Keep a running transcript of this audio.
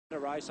A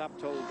race up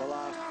till the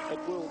last. It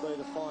will be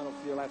the final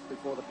few laps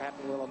before the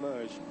pattern will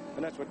emerge,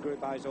 and that's what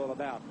Group A is all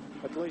about.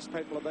 At least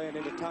people are being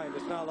entertained.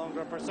 It's no longer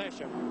a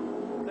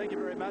procession. Thank you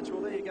very much. Well,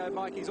 there you go,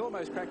 Mike. He's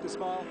almost cracked a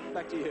smile.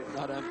 Back to you.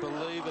 I don't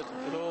believe it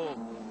at all.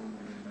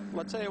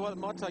 Well, I tell you what, it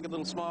might take a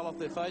little smile off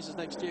their faces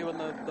next year when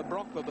the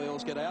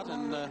Brockmobiles get out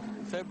in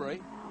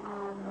February.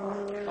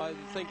 I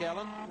think,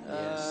 Alan,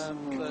 yes.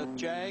 The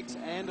Jags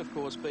and, of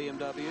course, BMWs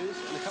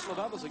and a couple of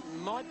others that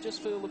might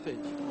just feel the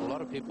pinch. A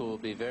lot of people will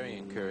be very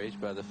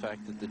encouraged by the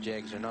fact that the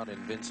Jags are not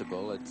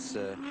invincible. It's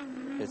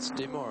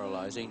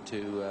demoralizing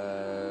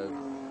to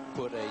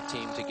put a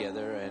team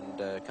together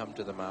and come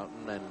to the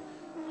mountain and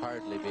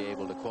hardly be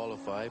able to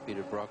qualify.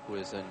 Peter Brock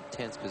was in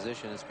 10th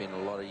position. It's been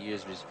a lot of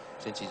years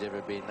since he's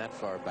ever been that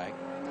far back.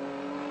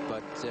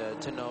 But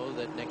to know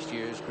that next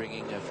year is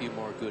bringing a few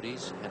more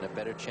goodies and a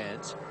better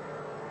chance.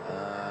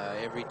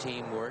 Every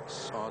team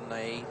works on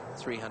a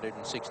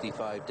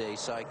 365-day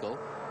cycle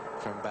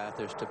from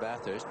Bathurst to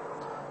Bathurst.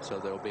 So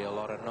there'll be a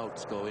lot of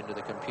notes go into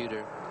the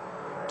computer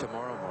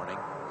tomorrow morning.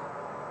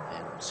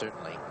 And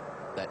certainly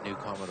that new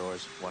Commodore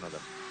is one of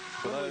them.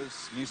 For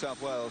those New South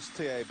Wales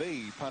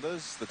TAB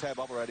punters, the tab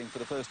operating for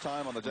the first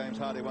time on the James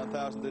Hardie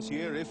 1000 this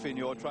year. If in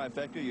your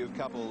trifecta you've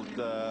coupled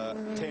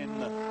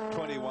 10,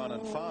 21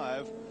 and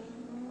 5,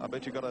 I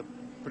bet you've got a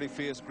pretty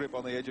fierce grip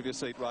on the edge of your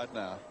seat right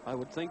now. I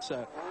would think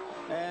so.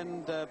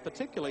 And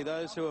particularly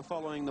those who are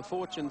following the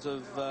fortunes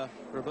of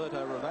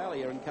Roberto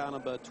Ravaglia in car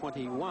number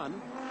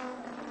 21.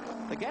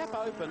 The gap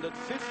opened at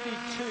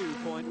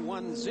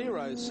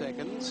 52.10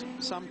 seconds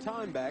some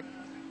time back,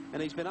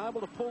 and he's been able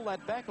to pull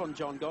that back on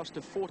John Goss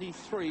to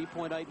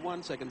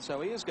 43.81 seconds.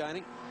 So he is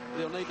gaining.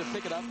 He'll need to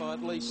pick it up by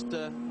at least,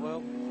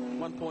 well,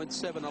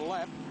 1.7 a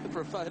lap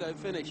for a photo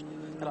finish.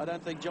 And I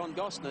don't think John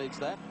Goss needs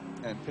that.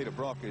 And Peter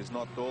Brock is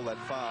not all that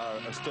far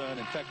astern.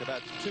 In fact,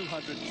 about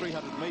 200,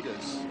 300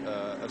 metres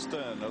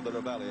astern of the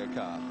Ravaglia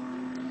car.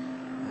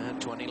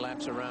 20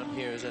 laps around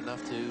here is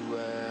enough to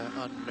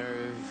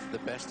unnerve the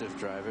best of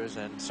drivers,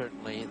 and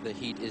certainly the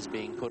heat is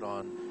being put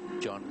on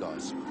John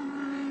Goss.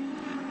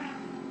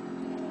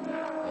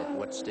 At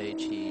what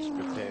stage he's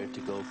prepared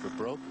to go for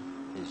broke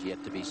is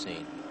yet to be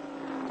seen.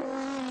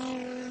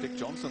 Dick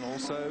Johnson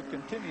also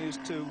continues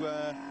to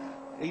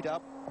eat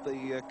up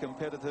the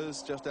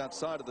competitors just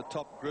outside of the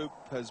top group,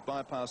 has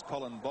bypassed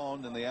Colin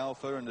Bond in the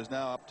Alpha and is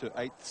now up to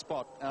 8th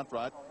spot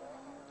outright,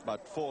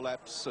 but 4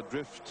 laps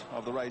adrift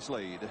of the race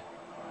lead.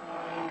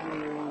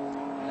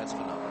 That's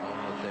phenomenal,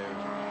 but they're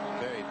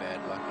very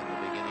bad luck in the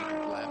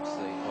beginning laps.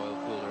 The oil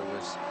cooler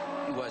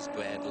was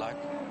bad luck.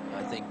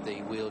 I think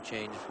the wheel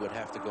change would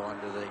have to go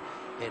under the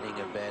heading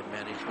of bad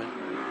management.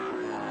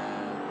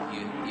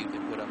 You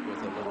can put up with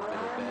a little bit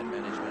of bad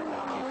management,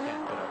 but you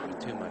can't put up with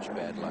too much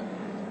bad luck.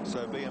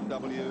 So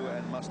BMW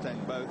and Mustang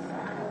both,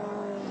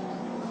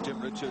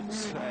 Jim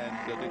Richards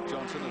and Dick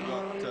Johnson have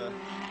got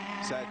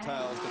sad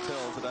tales to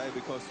tell today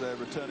because they're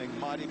returning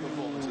mighty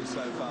performances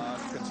so far,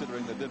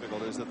 considering the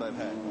difficulties that they've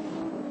had.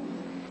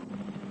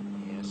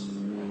 Yes,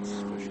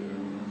 that's for sure.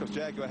 Because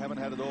Jaguar haven't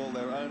had it all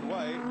their own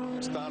way.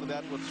 Started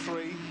out with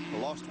 3,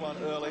 lost one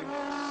early,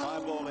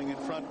 eyeballing in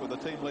front with the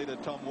team leader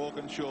Tom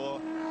Walkinshaw.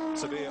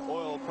 Severe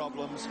oil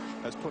problems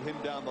has put him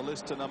down the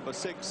list to number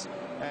 6,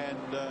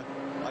 and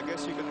I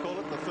guess you could call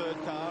it the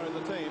 3rd car in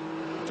the team.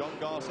 John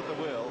Goss at the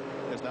wheel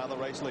is now the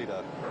race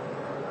leader.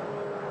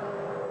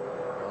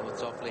 Well,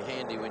 it's awfully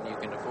handy when you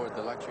can afford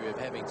the luxury of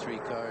having 3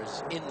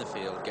 cars in the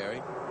field,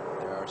 Gary.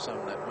 There are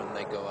some that when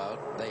they go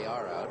out, they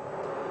are out.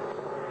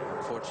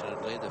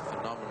 Unfortunately, the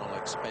phenomenal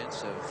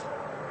expense of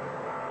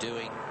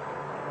doing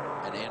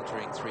and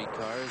entering 3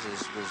 cars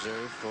is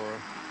reserved for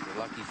the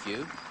lucky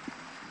few.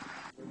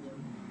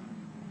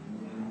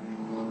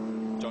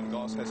 John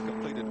Goss has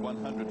completed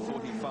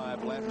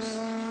 145 laps.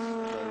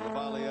 The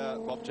Ravaglia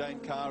Bob Jane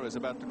car is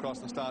about to cross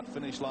the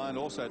start-finish line,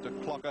 also to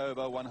clock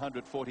over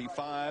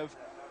 145.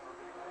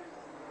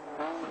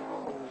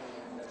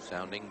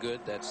 Sounding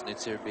good. That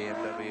Schnitzer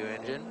BMW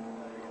engine.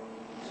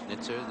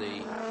 Schnitzer,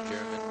 the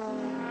German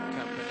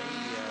company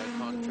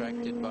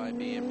contracted by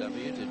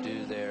BMW to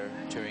do their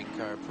touring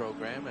car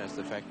program, as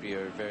the factory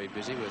are very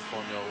busy with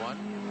Formula 1.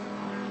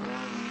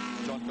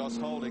 John Goss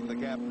holding the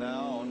gap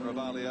now on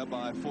Ravaglia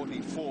by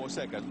 44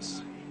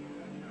 seconds.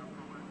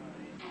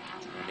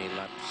 20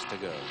 laps to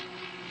go.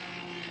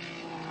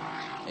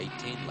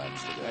 18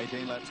 laps to go.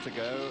 18 laps to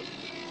go.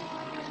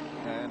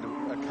 And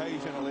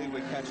occasionally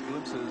we catch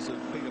glimpses of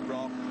Peter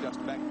Brock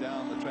just back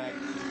down the track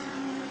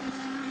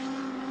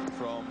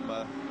from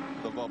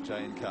the Bob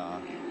Jane car.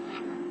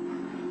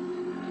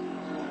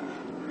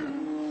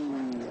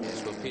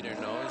 Yes, well, Peter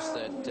knows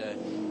that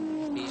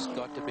he's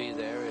got to be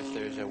there if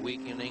there's a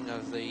weakening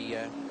of the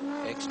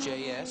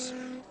XJS.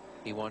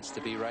 He wants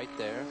to be right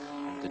there,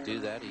 and to do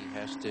that he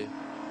has to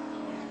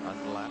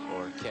unlap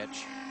or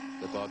catch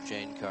the Bob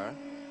Jane car.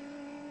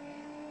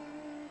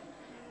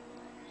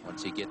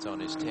 Once he gets on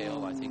his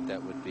tail, I think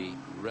that would be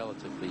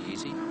relatively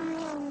easy.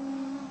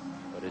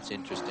 But it's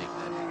interesting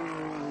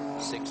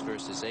that 6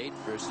 versus 8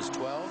 versus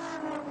 12,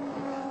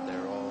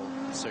 they're all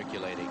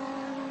circulating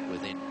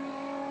within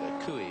the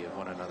cooey of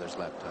one another's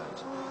lap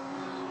times.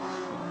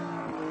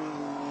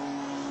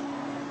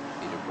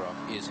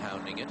 is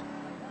hounding it.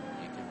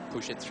 You can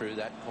push it through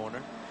that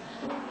corner.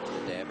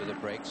 The dab of the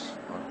brakes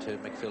onto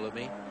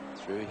McPhillamy.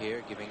 Through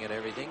here, giving it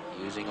everything,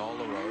 using all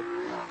the road.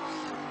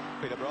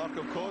 Peter Brock,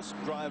 of course,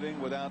 driving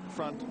without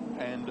front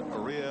and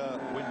rear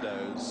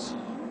windows.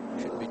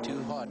 Shouldn't be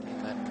too hot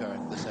in that car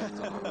this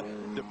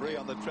afternoon. Debris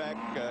on the track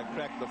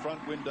cracked the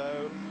front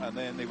window, and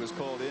then he was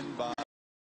called in by